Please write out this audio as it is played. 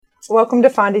Welcome to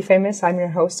Fond du Famous. I'm your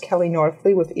host, Kelly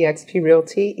Northlee with eXp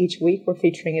Realty. Each week, we're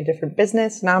featuring a different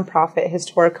business, nonprofit,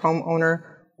 historic homeowner,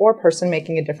 or person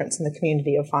making a difference in the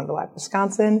community of Fond du Lac,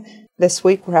 Wisconsin. This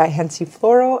week, we're at Haentze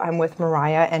Floral. I'm with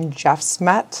Mariah and Jeff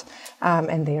Smet,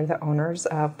 and they are the owners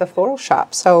of the floral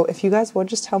shop. So if you guys would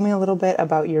just tell me a little bit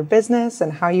about your business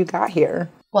and how you got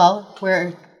here. Well, we're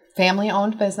a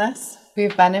family-owned business.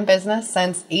 We've been in business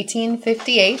since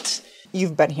 1858.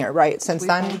 You've been here, right, since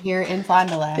then? We've been here in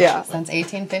Fond du Lac since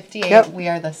 1858. Yep. We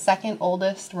are the second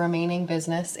oldest remaining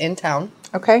business in town.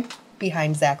 Okay.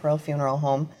 Behind Zackrell Funeral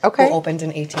Home, okay, who opened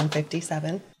in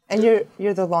 1857. And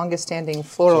you're the longest standing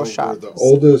floral shop. We're the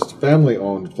oldest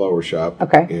family-owned flower shop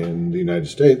in the United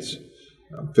States.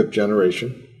 Fifth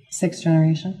generation. Sixth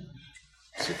generation.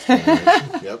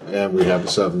 Yep. And we have a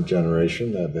seventh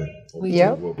generation that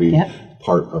will be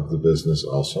part of the business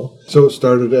also. So it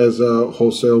started as a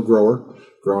wholesale grower,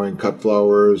 growing cut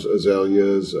flowers,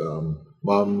 azaleas,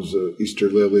 mums, Easter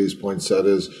lilies,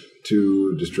 poinsettias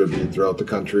to distribute throughout the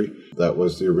country. That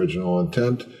was the original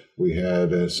intent. We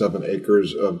had 7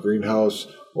 acres of greenhouse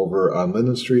over on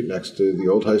Linden Street next to the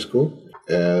old high school.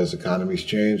 As economies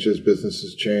changed, as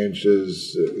businesses changed,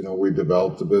 as we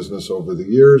developed the business over the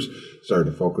years,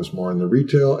 started to focus more on the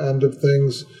retail end of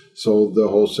things, sold the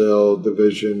wholesale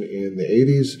division in the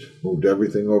 80s, moved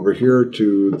everything over here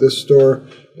to this store,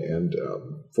 and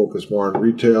focused more on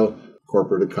retail,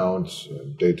 corporate accounts,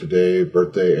 day-to-day,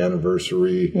 birthday,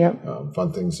 anniversary,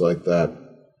 fun things like that.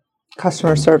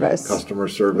 Customer service. Customer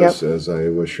service, as I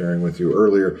was sharing with you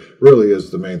earlier, really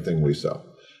is the main thing we sell.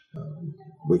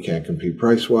 We can't compete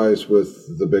price-wise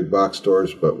with the big box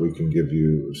stores, but we can give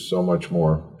you so much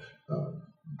more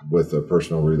with a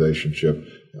personal relationship,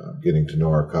 getting to know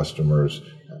our customers,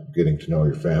 getting to know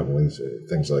your families,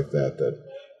 things like that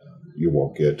you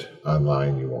won't get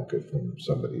online, you won't get from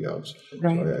somebody else.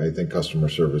 Right. So I think customer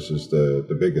service is the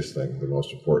biggest thing, the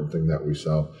most important thing that we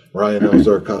sell. Mariah knows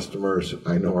our customers.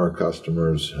 I know our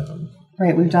customers.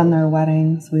 Right, we've done their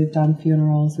weddings, we've done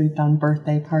funerals, we've done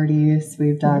birthday parties,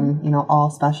 we've done,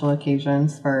 all special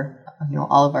occasions for,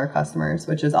 all of our customers,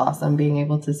 which is awesome, being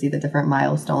able to see the different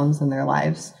milestones in their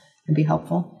lives and be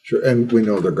helpful. Sure, and we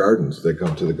know their gardens. They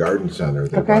come to the garden center,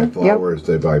 they buy flowers,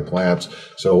 they buy plants,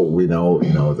 so we know,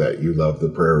 that you love the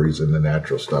prairies and the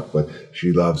natural stuff, but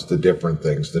she loves the different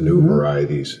things, the new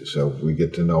varieties, so we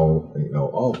get to know,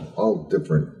 all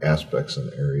different aspects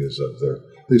and areas of at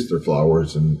least their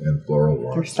flowers and floral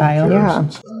wants. Their style.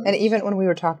 And even when we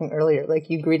were talking earlier,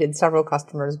 you greeted several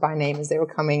customers by name as they were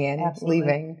coming in,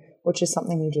 leaving, which is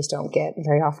something you just don't get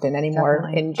very often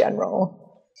anymore in general.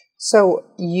 So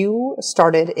you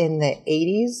started in the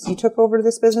 80s. You took over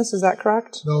this business, is that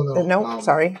correct? No.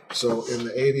 Sorry. So in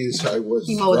the 80s, I was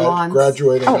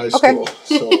graduating high school.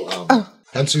 So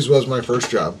Haentze's was my first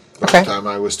job. From the time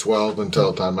I was 12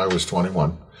 until the time I was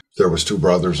 21. There was 2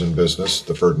 brothers in business,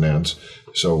 the Ferdinands.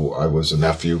 So I was a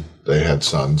nephew. They had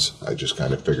sons. I just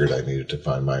kind of figured I needed to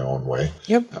find my own way.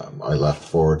 Yep. I left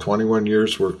for 21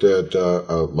 years, worked at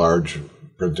a large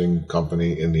printing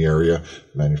company in the area,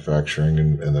 manufacturing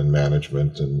and then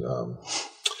management.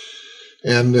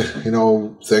 And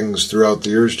things throughout the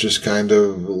years just kind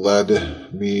of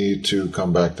led me to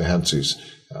come back to Haentze's.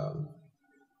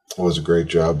 It was a great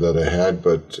job that I had,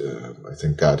 but I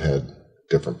think God had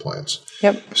different plans.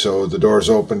 Yep. So the doors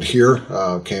opened here,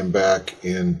 came back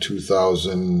in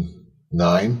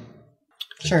 2009.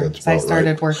 Sure, I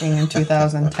started working in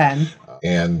 2010.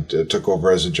 And took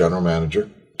over as a general manager.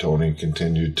 Tony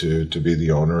continued to be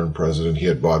the owner and president. He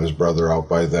had bought his brother out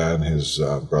by then. His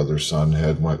brother's son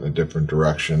had went in a different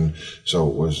direction. So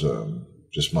it was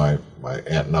just my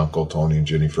aunt and uncle, Tony and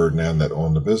Jenny Ferdinand, that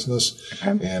owned the business.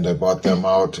 Okay. And I bought them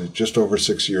out just over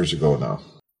 6 years ago now.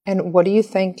 And what do you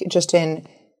think, just in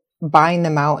buying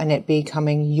them out and it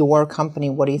becoming your company,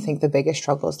 what do you think the biggest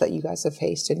struggles that you guys have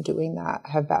faced in doing that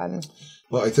have been?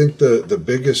 Well, I think the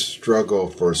biggest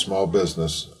struggle for a small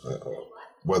business,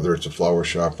 whether it's a flower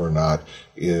shop or not,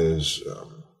 is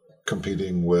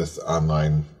competing with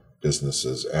online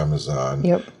businesses, Amazon,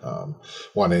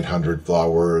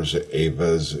 1-800-Flowers,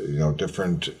 Ava's,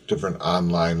 different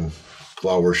online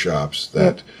flower shops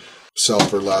that sell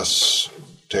for less,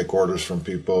 take orders from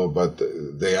people, but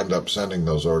they end up sending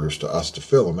those orders to us to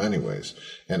fill them anyways.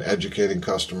 And educating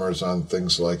customers on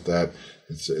things like that,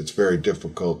 it's very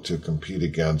difficult to compete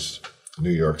against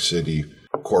New York City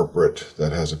corporate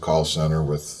that has a call center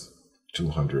with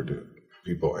 200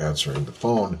 people answering the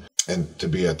phone, and to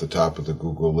be at the top of the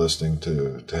Google listing,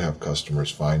 to have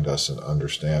customers find us and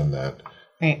understand that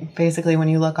Right. Basically, when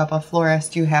you look up a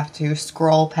florist, you have to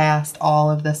scroll past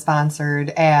all of the sponsored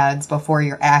ads before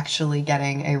you're actually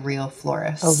getting a real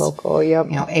florist. A local, yep.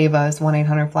 You know, Ava's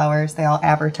 1-800-Flowers, they all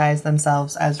advertise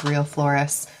themselves as real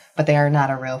florists, but they are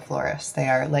not a real florist. They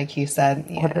are, like you said,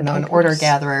 an order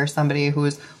gatherer, somebody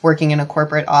who's working in a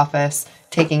corporate office,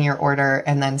 taking your order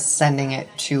and then sending it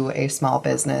to a small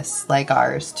business like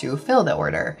ours to fill the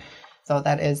order. So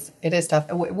it is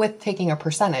tough with taking a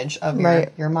percentage of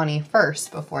your money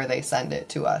first before they send it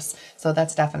to us. So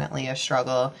that's definitely a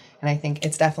struggle. And I think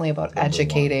it's definitely about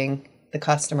educating the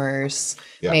customers,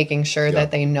 making sure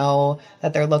that they know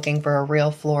that they're looking for a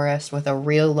real florist with a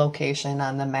real location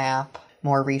on the map,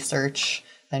 more research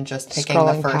than just picking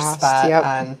the first spot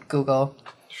on Google.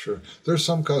 Sure. There's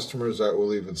some customers that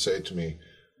will even say to me,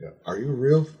 are you a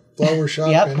real flower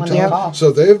shop in town?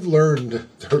 So they've learned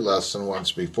their lesson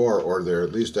once before, or they're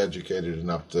at least educated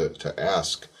enough to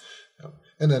ask.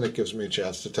 And then it gives me a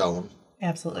chance to tell them.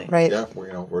 Absolutely. Right. Yeah,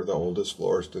 we're the oldest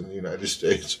florist in the United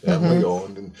States, family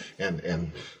owned,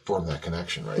 and form that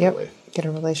connection right away. Get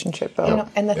a relationship built. You know,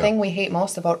 and the thing we hate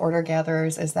most about order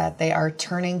gatherers is that they are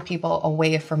turning people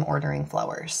away from ordering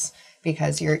flowers.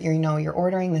 Because you're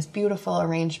ordering this beautiful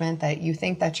arrangement that you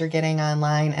think that you're getting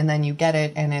online, and then you get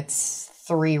it and it's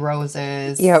 3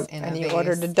 roses. Yep, and you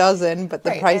ordered a dozen, but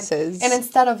the prices. And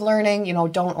instead of learning,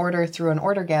 don't order through an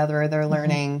order gatherer, they're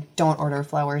learning don't order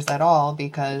flowers at all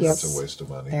because it's a waste of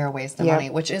money. They're a waste of money,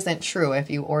 which isn't true.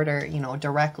 If you order,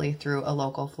 directly through a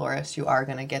local florist, you are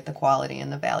going to get the quality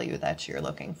and the value that you're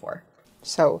looking for.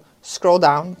 So scroll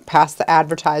down past the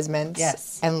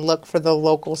advertisements and look for the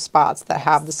local spots that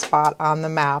have the spot on the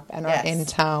map and are in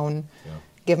town. Yeah.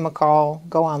 Give them a call,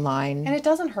 go online. And it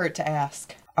doesn't hurt to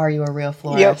ask, are you a real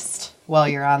florist while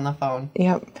you're on the phone?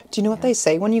 Yep. Do you know what they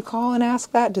say when you call and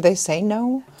ask that? Do they say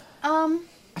no? I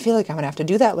feel like I'm going to have to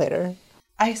do that later.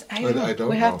 I don't know.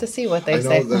 We have to see what they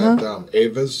say. I know that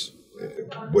Ava's,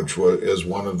 which is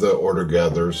one of the order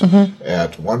gatherers,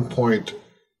 at one point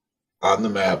on the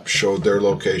map showed their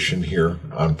location here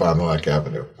on Fond du Lac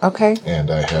Avenue. Okay.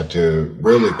 And I had to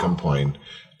really complain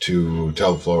to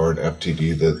Telflower and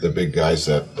FTD, the big guys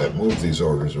that move these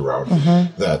orders around,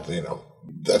 that,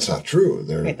 that's not true.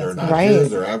 They're not here.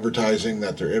 They're advertising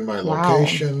that they're in my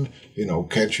location.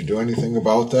 Can't you do anything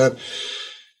about that?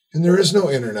 And there is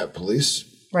no internet police.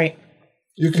 Right.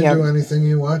 You can do anything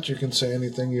you want. You can say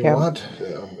anything you want.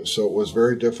 So it was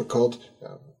very difficult.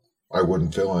 I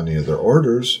wouldn't fill any of their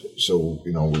orders, so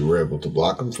we were able to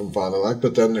block them from Fond du Lac.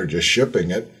 But then they're just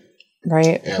shipping it,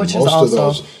 right? And which is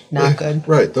also not good,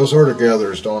 right? Those order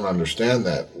gatherers don't understand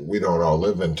that we don't all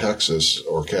live in Texas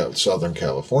or Southern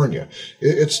California.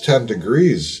 It's 10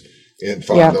 degrees in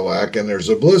Fond du Lac, and there's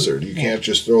a blizzard. You can't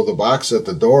just throw the box at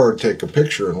the door and take a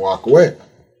picture and walk away.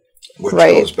 Which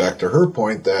goes back to her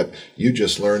point that you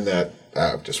just learned that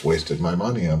I've just wasted my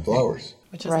money on flowers.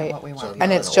 Which isn't what we want. So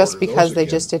and it's just because they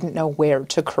just didn't know where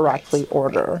to correctly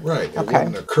order. Right. It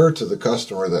wouldn't occur to the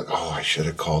customer that, I should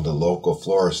have called a local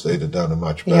florist. They'd have done a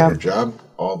much better job.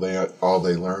 All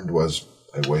they learned was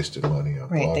I wasted money on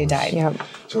flowers. They died. Yep.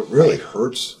 So it really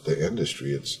hurts the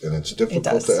industry. It's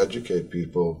difficult to educate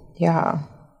people. Yeah.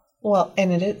 Well,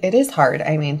 and it is hard.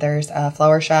 I mean, there's a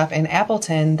flower shop in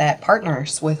Appleton that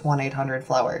partners with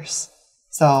 1-800-Flowers.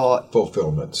 So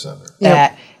fulfillment center.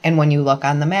 And when you look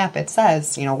on the map, it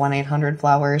says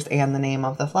 1-800-Flowers and the name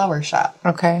of the flower shop.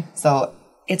 Okay. So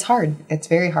it's hard. It's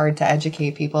very hard to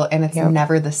educate people, and it's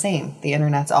never the same. The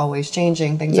internet's always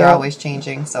changing. Things are always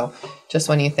changing. So just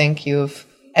when you think you've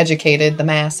educated the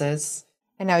masses.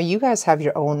 And now you guys have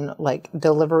your own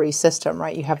delivery system,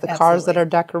 right? You have the cars that are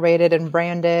decorated and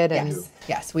branded. And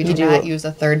yes. We do not use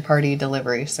a third-party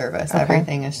delivery service. Okay.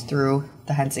 Everything is through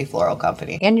the Haentze Floral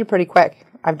Company. And you're pretty quick.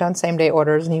 I've done same-day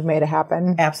orders, and you've made it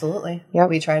happen. Absolutely. Yep.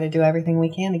 We try to do everything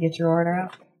we can to get your order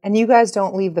out. And you guys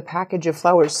don't leave the package of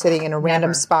flowers sitting in a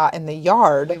random spot in the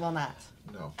yard. We will not.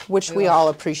 No. Which we all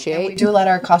appreciate. And we do let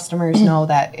our customers know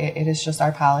that it is just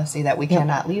our policy that we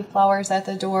cannot leave flowers at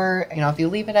the door. If you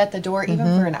leave it at the door, even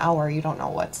for an hour, you don't know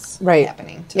what's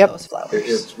happening to those flowers.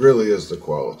 It really is the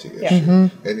quality issue. And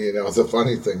the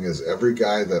funny thing is every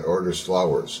guy that orders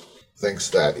flowers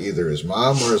thinks that either his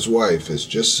mom or his wife is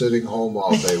just sitting home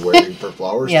all day waiting for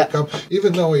flowers to come,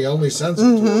 even though he only sends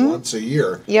them to her once a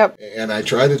year. Yep. And I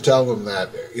try to tell them that,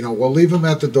 we'll leave them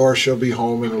at the door. She'll be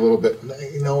home in a little bit.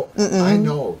 I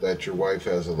know that your wife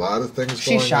has a lot of things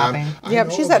she's going shopping. on.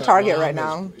 Yep, she's at Target right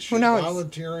now. She's Who knows?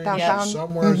 volunteering downtown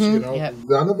somewhere.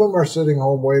 None of them are sitting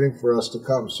home waiting for us to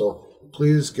come. So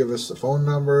please give us the phone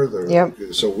number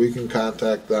so we can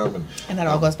contact them. And that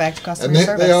all goes back to customer service.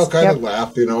 And they all kind of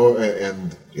laugh,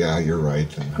 and yeah, you're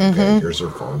right. And okay, here's their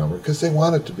phone number, because they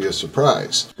want it to be a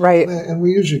surprise. Right. And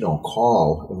we usually don't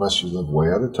call unless you live way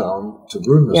out of town to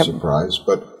ruin the surprise.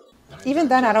 But even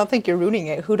then, I don't think you're ruining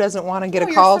it. Who doesn't want to get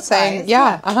a call saying, hey,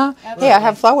 I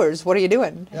have flowers. What are you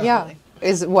doing? Yeah.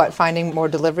 Is what, finding more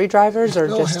delivery drivers, or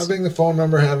just having the phone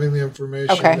number, having the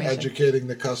information, educating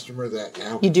the customer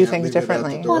that you do things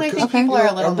differently. Well, and I think people are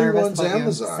a little nervous about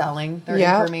you selling their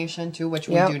information too, which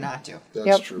we do not do.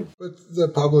 That's true. But the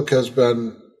public has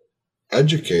been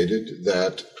educated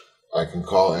that I can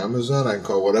call Amazon, I can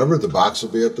call whatever, the box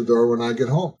will be at the door when I get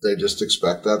home. They just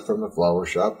expect that from the flower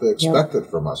shop. They expect it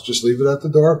from us. Just leave it at the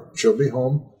door. She'll be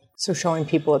home. So showing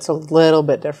people it's a little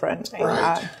bit different.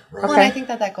 Right. Well, and I think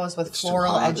that goes with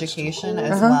floral education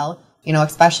as well. You know,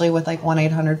 especially with like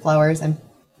 1-800-Flowers and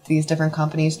these different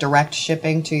companies direct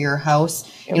shipping to your house.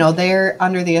 You know, they're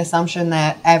under the assumption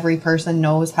that every person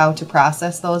knows how to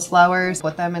process those flowers,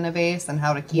 put them in a vase, and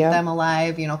how to keep them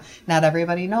alive. You know, not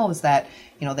everybody knows that,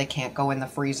 you know, they can't go in the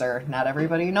freezer. Not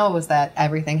everybody knows that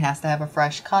everything has to have a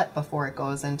fresh cut before it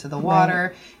goes into the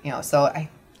water. You know, so I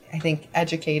think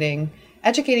educating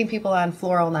people on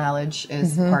floral knowledge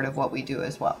is part of what we do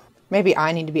as well. Maybe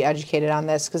I need to be educated on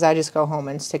this, because I just go home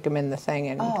and stick them in the thing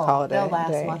and call it a day. They'll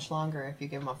last much longer if you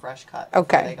give them a fresh cut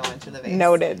before they go into the vase.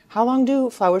 Noted. How long do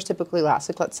flowers typically last?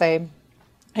 Like, let's say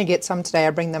I get some today,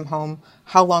 I bring them home.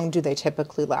 How long do they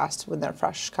typically last when they're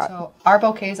fresh cut? So our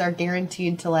bouquets are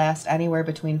guaranteed to last anywhere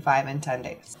between 5 and 10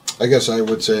 days. I guess I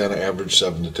would say on average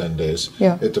 7 to 10 days.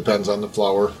 Yeah. It depends on the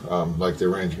flower, like the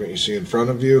arrangement you see in front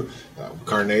of you.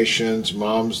 Carnations,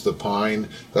 mums, the pine,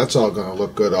 that's all going to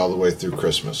look good all the way through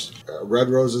Christmas. Red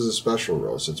rose is a special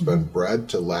rose. It's been bred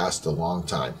to last a long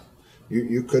time.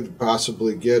 You could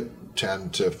possibly get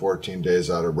 10 to 14 days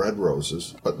out of red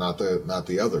roses, but not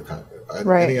the other kind.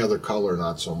 Any other color,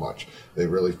 not so much. They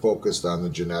really focused on the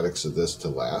genetics of this to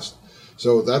last.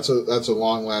 So that's a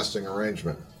long-lasting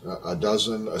arrangement. A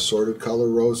dozen assorted color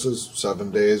roses,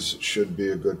 7 days should be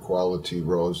a good quality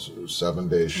rose. 7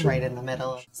 days should. Right in the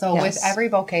middle. So with every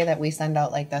bouquet that we send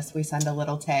out like this, we send a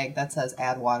little tag that says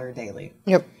add water daily.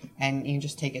 Yep. And you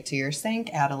just take it to your sink,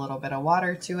 add a little bit of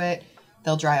water to it.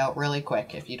 They'll dry out really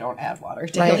quick if you don't add water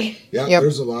daily. Yeah,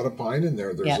 there's a lot of pine in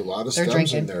there. There's a lot of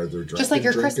stems in there. They're drinking. Just like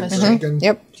your Christmas tree.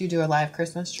 Yep. Do you do a live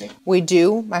Christmas tree? We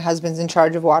do. My husband's in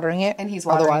charge of watering it. And he's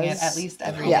watering it at least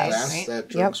every day, right? That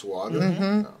drinks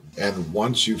water. And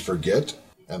once you forget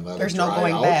and let there's it dry no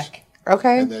going out, back.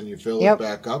 Okay. And then you fill it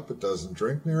back up, it doesn't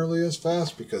drink nearly as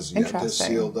fast because the end is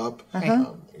sealed up.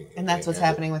 And that's what's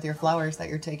happening with your flowers that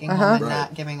you're taking home and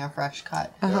not giving a fresh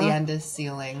cut. The end is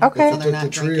sealing. Okay. So they're not the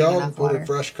tree drinking out enough and put water. a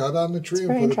fresh cut on the tree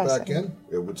and put it back in,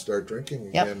 it would start drinking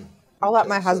again. I'll let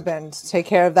my husband take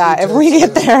care of that if we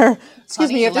get there.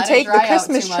 Excuse me, you have to take the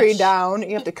Christmas tree down.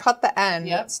 You have to cut the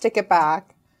end, stick it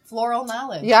back. Floral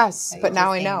knowledge. Yes, but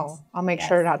now I know. I'll make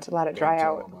sure not to let it dry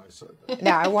out.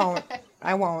 No, I won't.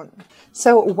 I won't.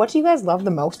 So what do you guys love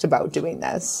the most about doing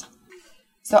this?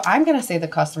 So I'm going to say the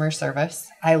customer service.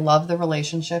 I love the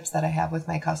relationships that I have with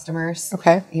my customers.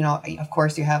 Okay. You know, of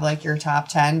course you have like your top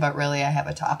 10, but really I have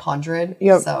a top 100.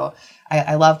 Yep. So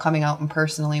I love coming out and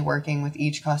personally working with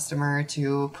each customer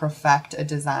to perfect a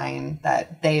design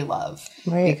that they love.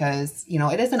 Right. Because, you know,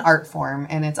 it is an art form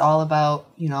and it's all about,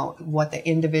 you know, what the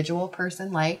individual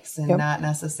person likes and not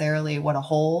necessarily what a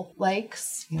whole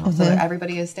likes. You know, so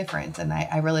everybody is different. And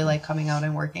I really like coming out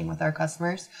and working with our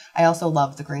customers. I also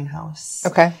love the greenhouse.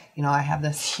 Okay. You know, I have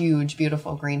this huge,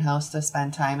 beautiful greenhouse to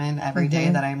spend time in every day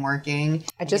that I'm working.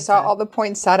 I just saw all the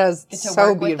poinsettias.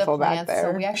 So beautiful back there.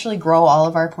 So we actually grow all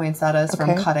of our poinsettias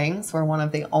from cuttings. We're one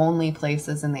of the only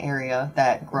places in the area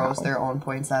that grows their own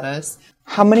poinsettias.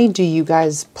 How many do you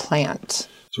guys plant?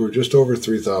 So we're just over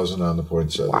 3,000 on the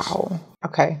poinsettias. Wow.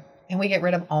 Okay. And we get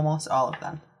rid of almost all of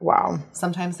them. Wow.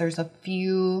 Sometimes there's a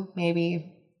few,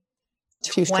 maybe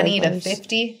 20 to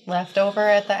 50 left over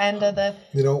at the end of the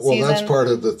season. That's part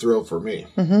of the thrill for me.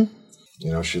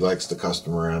 You know, she likes the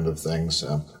customer end of things,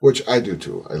 which I do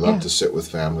too. I love to sit with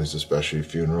families, especially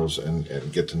funerals, and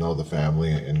get to know the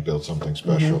family and build something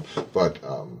special. But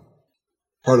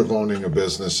part of owning a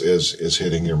business is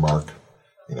hitting your mark.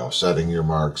 You know, setting your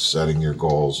marks, setting your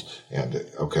goals, and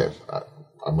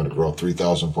I'm going to grow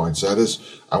 3,000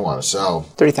 poinsettias. I want to sell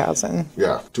 3,000.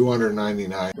 Yeah,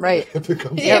 299. Right. If it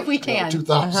comes if we can.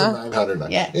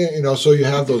 2,900. Yeah. You know, so you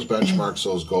have those benchmarks,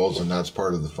 those goals, and that's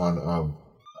part of the fun of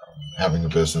having a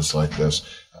business like this.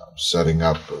 Setting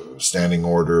up standing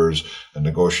orders,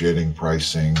 negotiating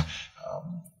pricing,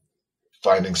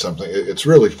 finding something. It's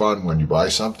really fun when you buy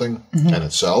something and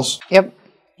it sells. Yep.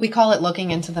 We call it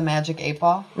looking into the magic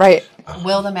 8-ball. Right.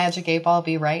 Will the magic 8-ball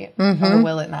be right or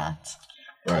will it not?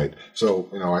 Right. So,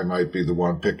 I might be the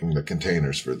one picking the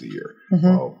containers for the year.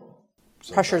 Well,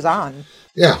 pressure's on.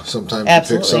 Yeah. Sometimes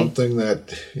Absolutely. you pick something that,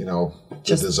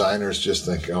 the designers just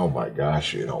think, oh my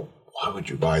gosh, why would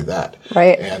you buy that?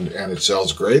 Right. And it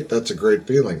sells great. That's a great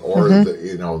feeling. Or,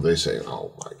 they say,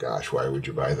 oh my gosh, why would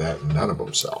you buy that? And none of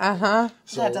them sell.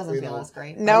 So, that doesn't feel as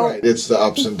great. No. Right. It's the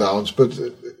ups and downs. But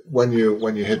when you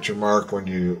hit your mark, when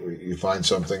you find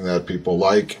something that people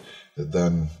like,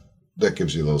 then that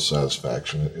gives you a little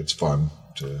satisfaction. It's fun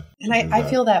to And I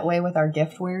feel that way with our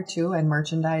giftware too and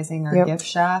merchandising our gift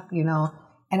shop,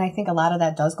 and I think a lot of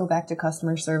that does go back to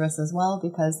customer service as well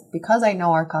because I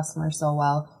know our customers so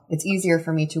well, it's easier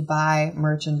for me to buy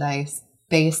merchandise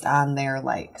based on their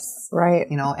likes. Right.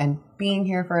 And being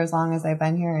here for as long as I've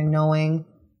been here and knowing,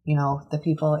 the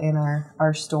people in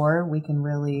our store, we can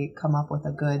really come up with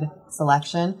a good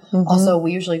selection. Also,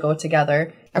 we usually go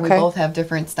together and we both have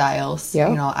different styles.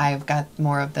 Yep. I've got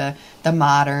more of the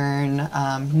modern,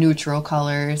 neutral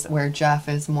colors where Jeff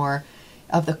is more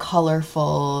of the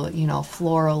colorful,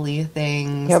 floral-y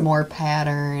things, more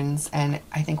patterns. And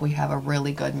I think we have a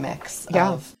really good mix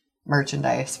of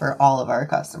merchandise for all of our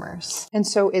customers. And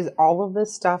so is all of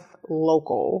this stuff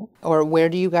local, or where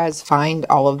do you guys find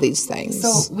all of these things?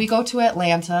 So we go to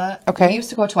Atlanta. Okay. We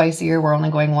used to go twice a year. We're only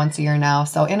going once a year now.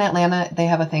 So in Atlanta, they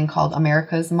have a thing called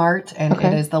America's Mart, and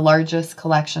it is the largest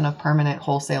collection of permanent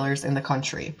wholesalers in the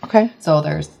country. Okay. So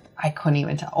there's, I couldn't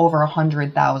even tell, over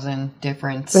 100,000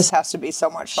 different This has to be so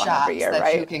much fun shops every year, that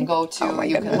right? you can go to. my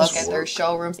You can goodness. look at their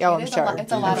showrooms. Yeah, I'm It is sure.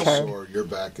 It's a lot of work. Sore. Your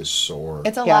back is sore.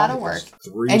 It's a lot of work.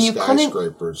 3 and you couldn't-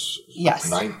 skyscrapers, Yes.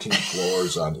 19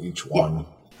 floors on each one.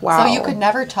 Wow. So you could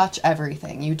never touch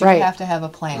everything. You do Right. have to have a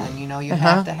plan. You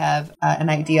have to have an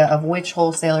idea of which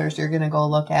wholesalers you're going to go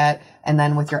look at. And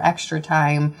then with your extra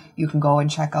time, you can go and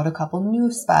check out a couple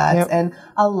new spots. Yep. And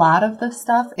a lot of the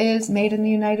stuff is made in the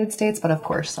United States, but of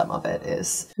course some of it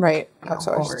is right.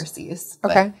 overseas.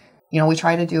 Okay. But, we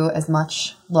try to do as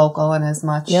much local and as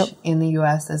much in the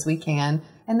U.S. as we can.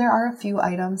 And there are a few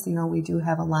items, we do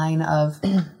have a line of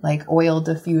like oil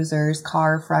diffusers,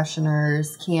 car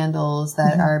fresheners, candles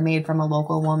that are made from a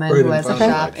local woman Right who in has a Fond du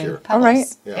shop Lac in here. Pebbles. All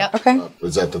right. Yeah. Yep. Okay.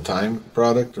 Is that the Time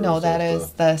product? Or No, that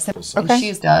is the simple.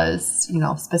 She does,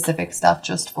 specific stuff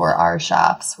just for our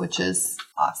shops, which is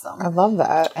awesome. I love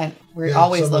that. And we're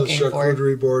always some looking of the for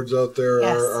charcuterie boards out there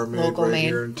Yes, are made local right made.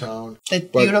 here in town. the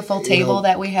But, beautiful table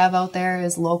that we have out there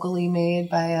is locally made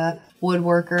by a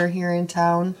woodworker here in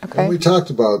town. Okay. And we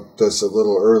talked about this a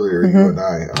little earlier, you and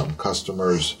I.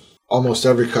 Customers, almost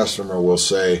every customer will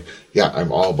say, yeah,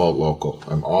 I'm all about local.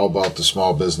 I'm all about the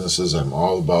small businesses. I'm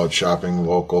all about shopping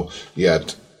local.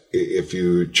 Yet, if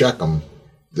you check them,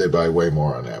 they buy way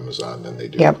more on Amazon than they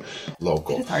do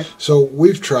local. It's hard. So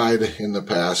we've tried in the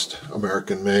past,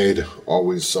 American made,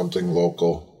 always something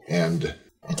local, and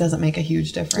It doesn't make a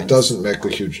huge difference. it doesn't make a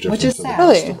huge difference Which is to the sad.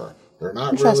 Really? customer. They're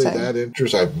not really that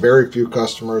interested. I have very few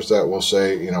customers that will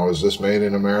say, is this made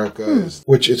in America?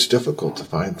 Which it's difficult to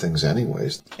find things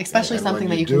anyways. Especially And something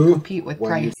when that you do, can compete with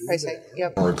when you price. do Pricing.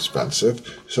 Yep. more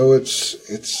expensive. So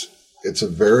it's a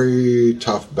very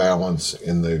tough balance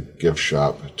in the gift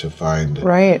shop to find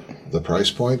Right. the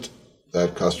price point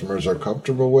that customers are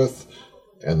comfortable with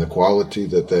and the quality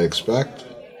that they expect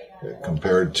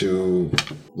compared to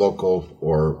local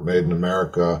or made in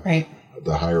America, Right.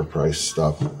 the higher price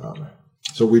stuff.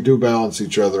 So we do balance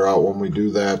each other out when we do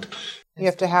that. You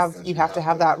have to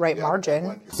have that right margin.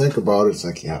 When you think about it, it's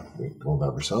like, we'll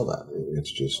never sell that.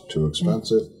 It's just too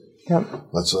expensive. Yep.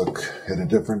 Let's look in a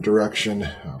different direction.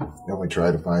 Then we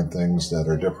try to find things that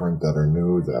are different, that are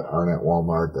new, that aren't at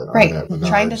Walmart, that aren't at Menards.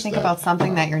 Trying to think about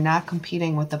something that you're not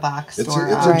competing with the box It's store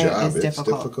a on job. is It's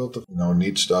difficult. difficult to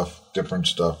neat stuff, different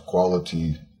stuff,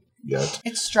 quality yet.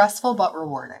 It's stressful but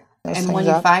rewarding. Nice And things when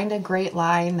you up. find a great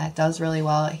line that does really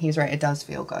well, he's right, it does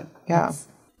feel good. Yeah.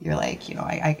 You're like,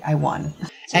 I won.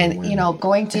 And,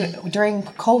 during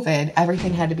COVID,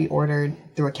 everything had to be ordered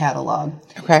through a catalog.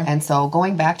 Okay. And so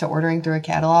going back to ordering through a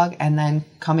catalog and then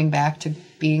coming back to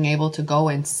being able to go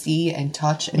and see and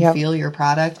touch and feel your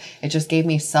product, it just gave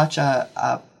me such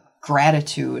a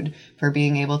gratitude for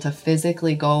being able to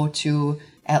physically go to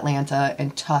Atlanta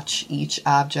and touch each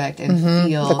object and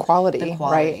feel The quality,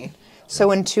 right? So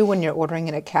when you're ordering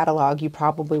in a catalog, you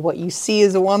probably, what you see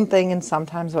is one thing and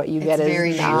sometimes what you get is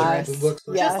very not. dangerous.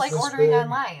 Yes. Just like ordering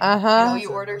online. You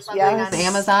order something on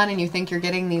Amazon and you think you're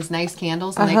getting these nice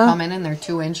candles and they come in and they're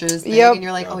 2 inches big and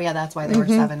you're like, oh yeah, that's why they were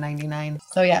 $7.99.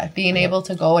 So yeah, being able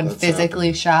to go and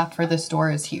physically shop for the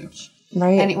store is huge.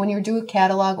 Right. And when you do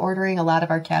catalog ordering, a lot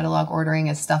of our catalog ordering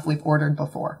is stuff we've ordered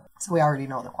before. So we already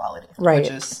know the quality, right?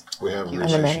 Which is we have a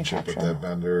relationship with that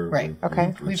vendor, right?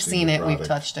 We've seen it, we've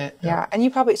touched it. Yeah, and you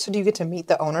probably do you get to meet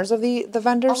the owners of the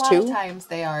vendors too? A lot of times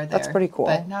they are there. That's pretty cool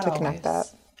but not to always. connect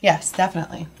that. Yes,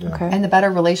 definitely. Yeah. Okay, and the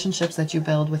better relationships that you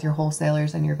build with your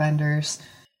wholesalers and your vendors,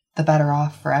 the better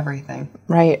off for everything.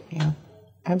 Right. Yeah,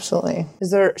 absolutely.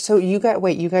 So you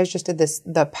guys just did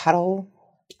the pedal.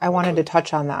 I wanted to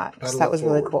touch on that because that was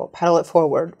really cool. Pedal It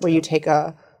Forward, where you take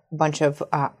a bunch of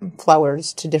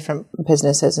flowers to different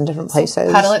businesses in different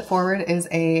places. Pedal It Forward is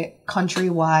a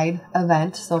countrywide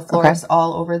event. So florists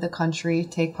all over the country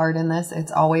take part in this.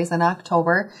 It's always in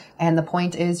October. And the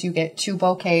point is you get 2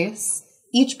 bouquets.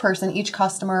 Each person, each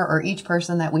customer, or each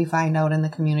person that we find out in the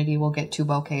community will get 2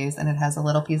 bouquets. And it has a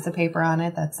little piece of paper on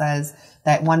it that says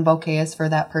that 1 bouquet is for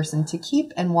that person to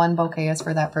keep and 1 bouquet is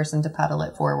for that person to pedal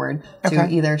it forward to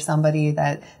either somebody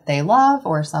that they love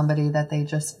or somebody that they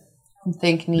just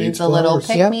think needs a little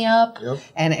pick-me-up. Yep.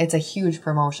 And it's a huge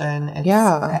promotion.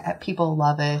 People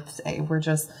love it. We're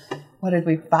just... What did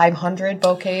we, 500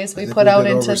 bouquets we put out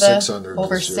into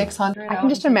over 600. I can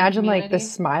just imagine like the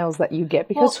smiles that you get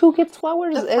because who gets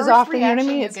flowers as often, you know what I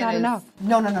mean? It's not enough.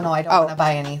 No, I don't want to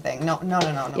buy anything. No.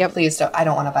 Yep. Please don't. I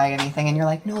don't want to buy anything. And you're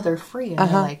like, no, they're free.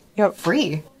 And you're like,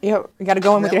 free? Yep. You got to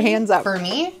go in with your hands up. For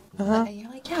me? And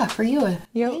you're like, yeah, for you.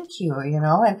 Thank you,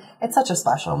 and it's such a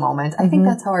special moment. I think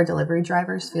that's how our delivery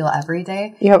drivers feel every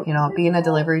day. Yep. Being a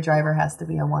delivery driver has to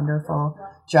be a wonderful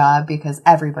job because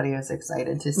everybody is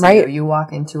excited to see you. You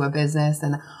walk into a business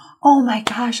and, oh my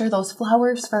gosh, are those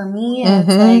flowers for me? And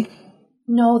it's like,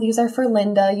 no, these are for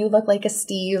Linda. You look like a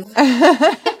Steve.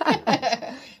 But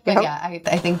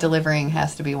I think delivering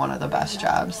has to be one of the best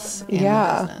jobs in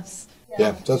the business.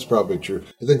 Yeah, that's probably true.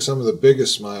 I think some of the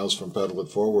biggest smiles from Pedal It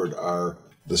Forward are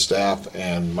the staff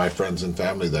and my friends and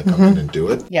family that come in and do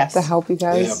it. Yes. To help you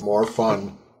guys. They have more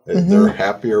fun. They're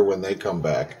happier when they come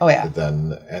back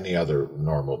than any other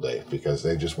normal day because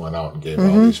they just went out and gave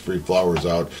all these free flowers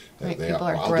out. I'll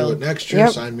do it next year.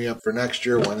 Sign me up for next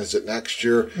year. When is it next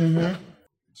year?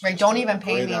 Right, don't even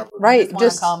pay me. Right, you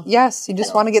just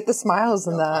want to get the smiles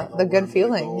and the good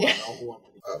feeling.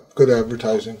 Good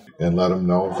advertising and let them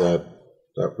know that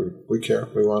we care.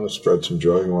 We want to spread some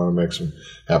joy. We want to make some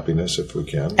happiness if we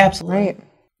can. Absolutely. Right.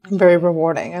 Very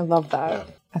rewarding. I love that. Yeah.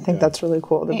 I think that's really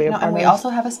cool to be a part of. And we also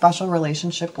have a special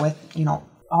relationship with,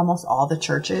 almost all the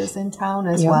churches in town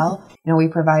as well. We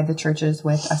provide the churches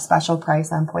with a special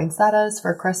price on poinsettias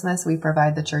for Christmas. We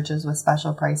provide the churches with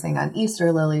special pricing on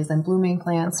Easter lilies and blooming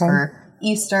plants for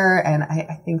Easter. And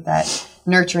I think that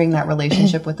nurturing that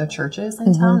relationship with the churches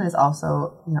in town is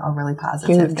also, a really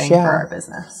positive thing for our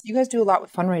business. You guys do a lot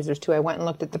with fundraisers too. I went and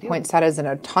looked at the poinsettias and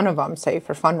a ton of them say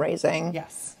for fundraising.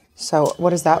 Yes. So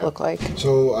what does that look like?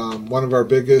 So one of our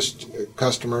biggest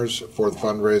customers for the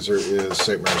fundraiser is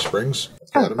St. Mary Springs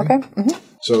Academy.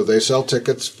 So they sell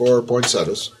tickets for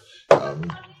poinsettias.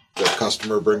 The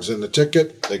customer brings in the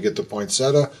ticket. They get the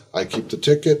poinsettia. I keep the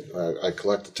ticket. I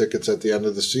collect the tickets at the end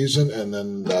of the season, and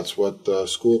then that's what the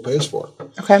school pays for.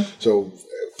 Okay. So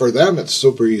for them, it's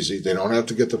super easy. They don't have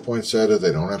to get the poinsettia.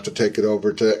 They don't have to take it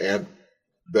over to Aunt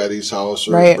Betty's house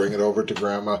or bring it over to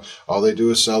Grandma. All they do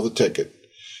is sell the ticket.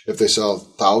 If they sell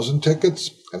 1,000 tickets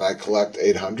and I collect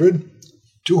 800,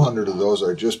 200 of those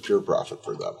are just pure profit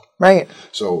for them. Right.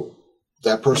 So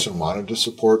that person wanted to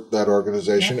support that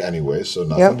organization anyway, so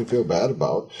nothing to feel bad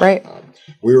about. Right.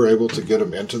 We were able to get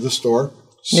them into the store,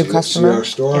 see our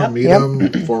store, meet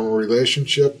them, form a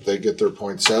relationship. They get their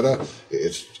poinsettia.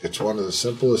 It's one of the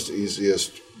simplest,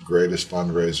 easiest, greatest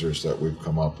fundraisers that we've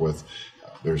come up with.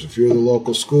 There's a few of the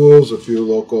local schools, a few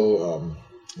local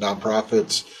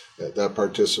nonprofits that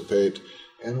participate,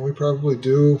 and we probably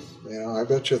do, I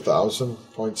bet you 1,000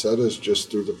 poinsettias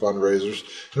just through the fundraisers.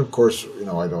 And of course,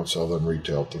 I don't sell them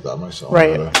retail to them. I sell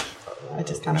them at a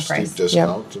discounted price.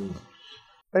 Discount.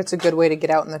 But it's a good way to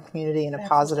get out in the community in a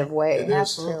positive way. It is.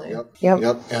 Absolutely.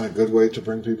 Yep. And a good way to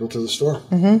bring people to the store.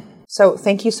 So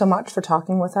thank you so much for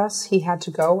talking with us. He had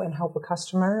to go and help a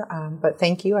customer, but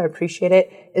thank you. I appreciate it.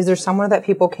 Is there somewhere that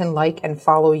people can like and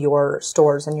follow your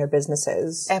stores and your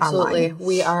businesses? Absolutely. Online?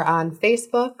 We are on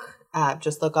Facebook.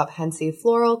 Just look up Haentze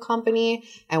Floral Company.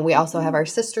 And we also have our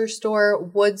sister store,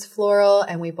 Woods Floral.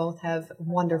 And we both have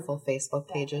wonderful Facebook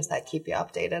pages that keep you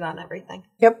updated on everything.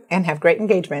 Yep. And have great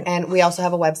engagement. And we also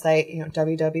have a website,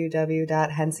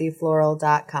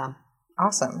 www.haentzefloral.com.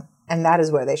 Awesome. And that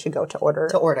is where they should go to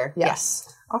order.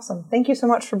 Yes. Awesome. Thank you so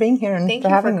much for being here and Thank for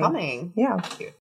you having for me. coming. Yeah. Thank you.